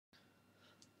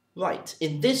Right,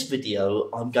 in this video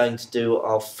I'm going to do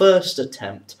our first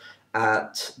attempt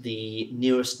at the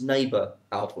nearest neighbour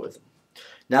algorithm.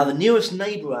 Now the nearest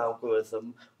neighbour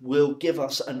algorithm will give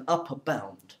us an upper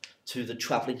bound to the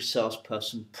travelling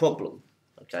salesperson problem.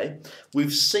 Okay,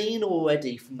 we've seen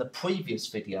already from the previous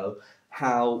video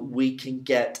how we can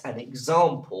get an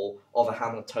example of a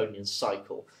Hamiltonian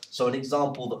cycle, so an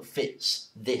example that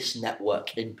fits this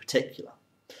network in particular.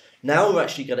 Now we're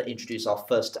actually going to introduce our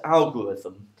first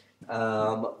algorithm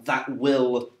that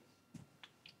will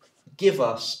give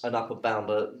us an upper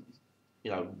bound,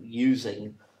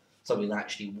 using something that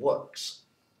actually works.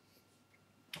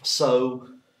 So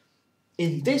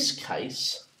in this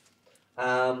case,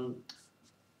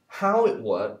 how it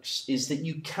works is that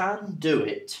you can do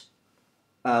it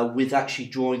with actually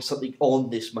drawing something on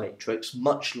this matrix,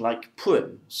 much like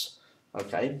prims.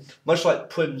 Okay, much like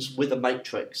prims with a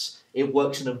matrix, it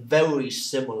works in a very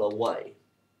similar way.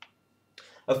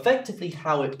 Effectively,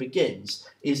 how it begins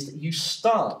is that you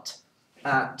start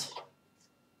at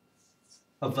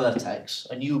a vertex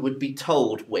and you would be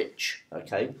told which.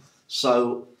 Okay,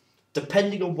 so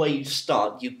depending on where you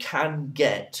start, you can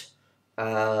get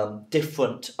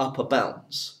different upper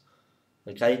bounds.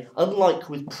 Okay, unlike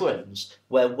with prims,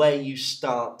 where you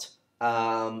start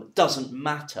doesn't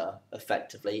matter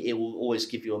effectively, it will always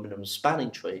give you a minimum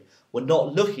spanning tree. We're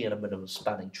not looking at a minimum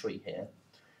spanning tree here.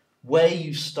 Where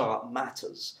you start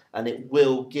matters, and it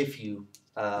will give you,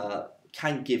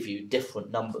 can give you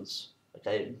different numbers.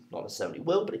 Okay, not necessarily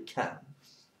will, but it can.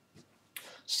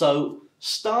 So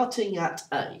starting at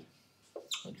A,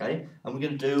 okay, and we're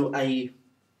going to do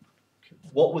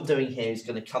what we're doing here is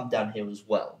going to come down here as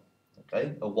well,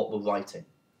 okay, or what we're writing.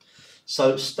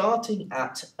 So starting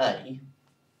at A,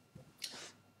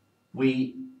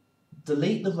 we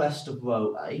delete the rest of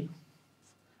row A,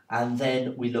 and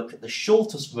then we look at the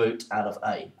shortest route out of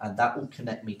A, and that will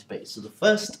connect me to B. So the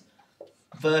first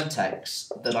vertex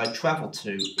that I travel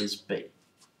to is B.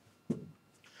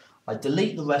 I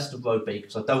delete the rest of row B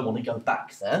because I don't want to go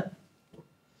back there.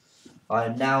 I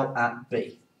am now at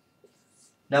B.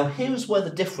 Now here's where the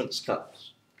difference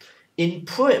comes. In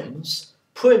prims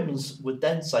would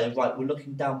then say, right, we're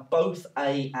looking down both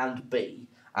A and B,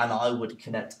 and I would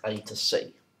connect A to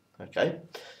C. Okay.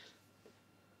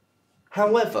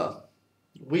 However,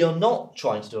 we are not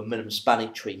trying to do a minimum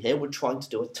spanning tree here, we're trying to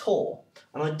do a tour.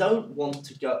 And I don't want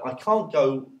to go, I can't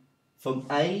go from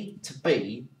A to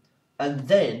B and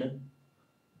then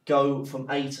go from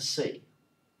A to C.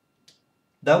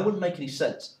 That wouldn't make any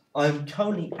sense. I'm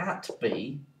currently at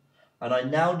B, and I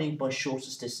now need my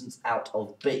shortest distance out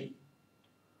of B.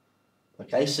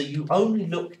 Okay, so you only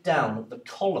look down at the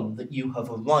column that you have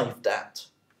arrived at.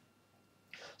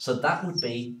 So that would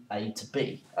be A to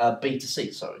B, B to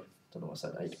C, sorry. Don't know why I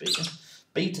said A to B.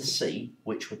 B to C,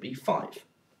 which would be 5.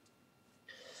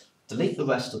 Delete the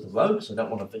rest of the row, because I don't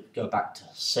want to go back to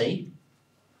C.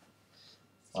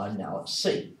 I'm now at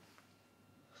C.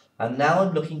 And now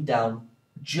I'm looking down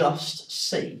just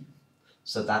C,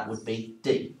 so that would be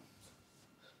D.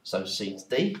 So C to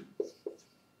D,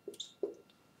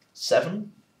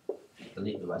 7.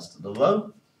 Delete the rest of the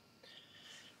row.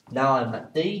 Now I'm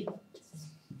at D.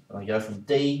 I go from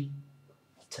D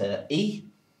to E,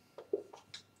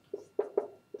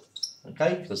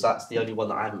 okay, because that's the only one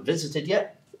that I haven't visited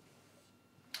yet.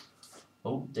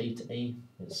 Oh, D to E,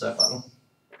 insert that one.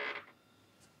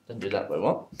 Didn't do that very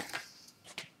well.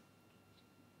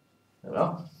 There we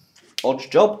are.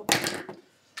 Odd job.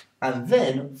 And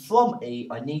then from E,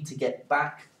 I need to get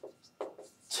back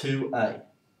to A.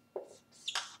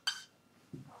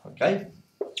 Okay,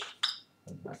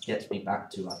 and that gets me back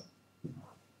to A.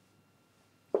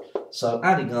 So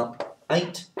adding up,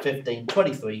 8, 15,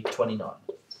 23, 29.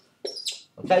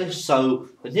 Okay, so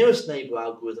the nearest neighbour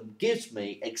algorithm gives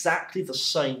me exactly the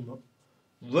same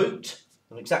route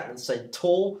and exactly the same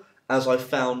tour as I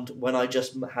found when I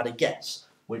just had a guess,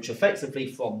 which effectively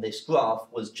from this graph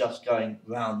was just going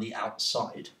round the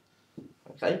outside.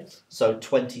 Okay, so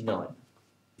 29.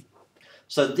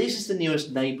 So this is the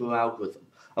nearest neighbour algorithm,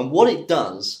 and what it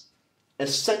does,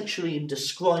 essentially in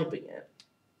describing it,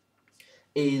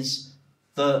 is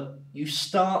that you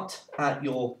start at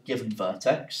your given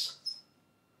vertex,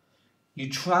 you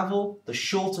travel the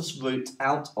shortest route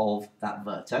out of that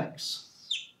vertex,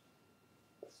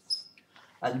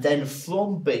 and then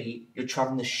from B, you're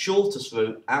traveling the shortest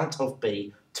route out of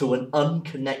B to an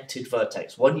unconnected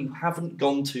vertex, one you haven't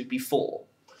gone to before.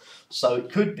 So it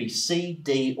could be C,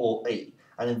 D, or E,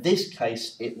 and in this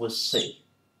case, it was C.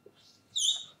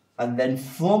 And then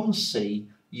from C,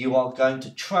 you are going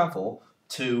to travel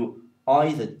to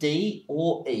either D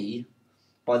or E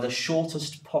by the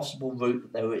shortest possible route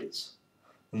that there is.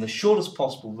 And the shortest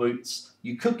possible routes,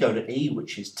 you could go to E,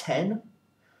 which is 10.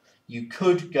 You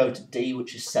could go to D,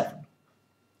 which is 7.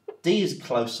 D is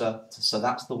closer, so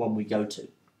that's the one we go to.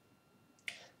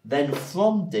 Then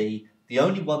from D, the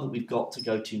only one that we've got to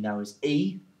go to now is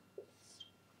E.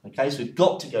 Okay, so we've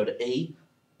got to go to E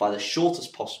by the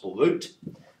shortest possible route.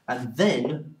 And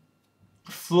then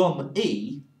from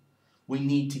E, we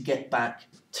need to get back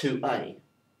to A.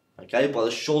 Okay, by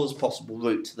the shortest possible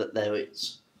route that there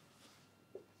is.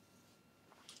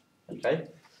 Okay,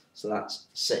 so that's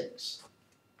 6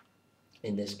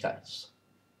 in this case.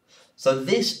 So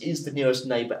this is the nearest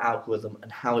neighbour algorithm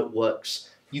and how it works.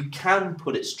 You can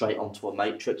put it straight onto a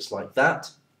matrix like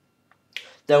that.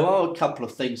 There are a couple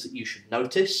of things that you should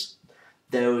notice.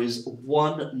 There is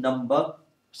one number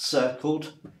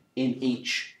circled in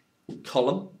each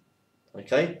column.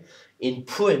 Okay, in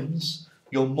prims,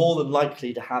 you're more than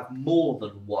likely to have more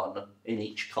than one in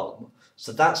each column.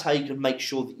 So that's how you can make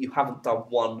sure that you haven't done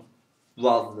one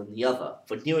rather than the other.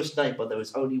 For nearest neighbour, there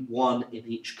is only one in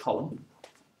each column.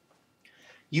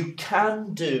 You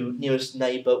can do nearest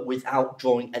neighbour without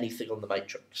drawing anything on the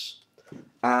matrix.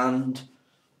 And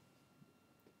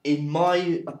in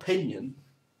my opinion,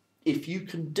 if you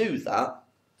can do that,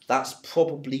 that's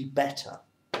probably better.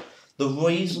 The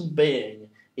reason being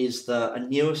is that a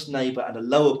nearest neighbour and a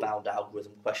lower bound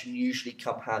algorithm question usually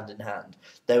come hand in hand.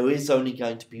 There is only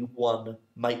going to be one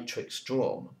matrix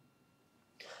drawn.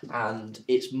 And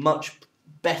it's much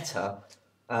better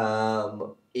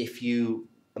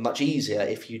much easier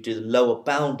if you do the lower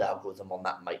bound algorithm on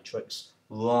that matrix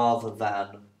rather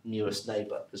than nearest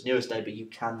neighbour. Because nearest neighbour you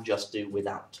can just do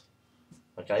without.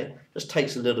 Okay? Just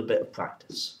takes a little bit of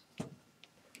practice.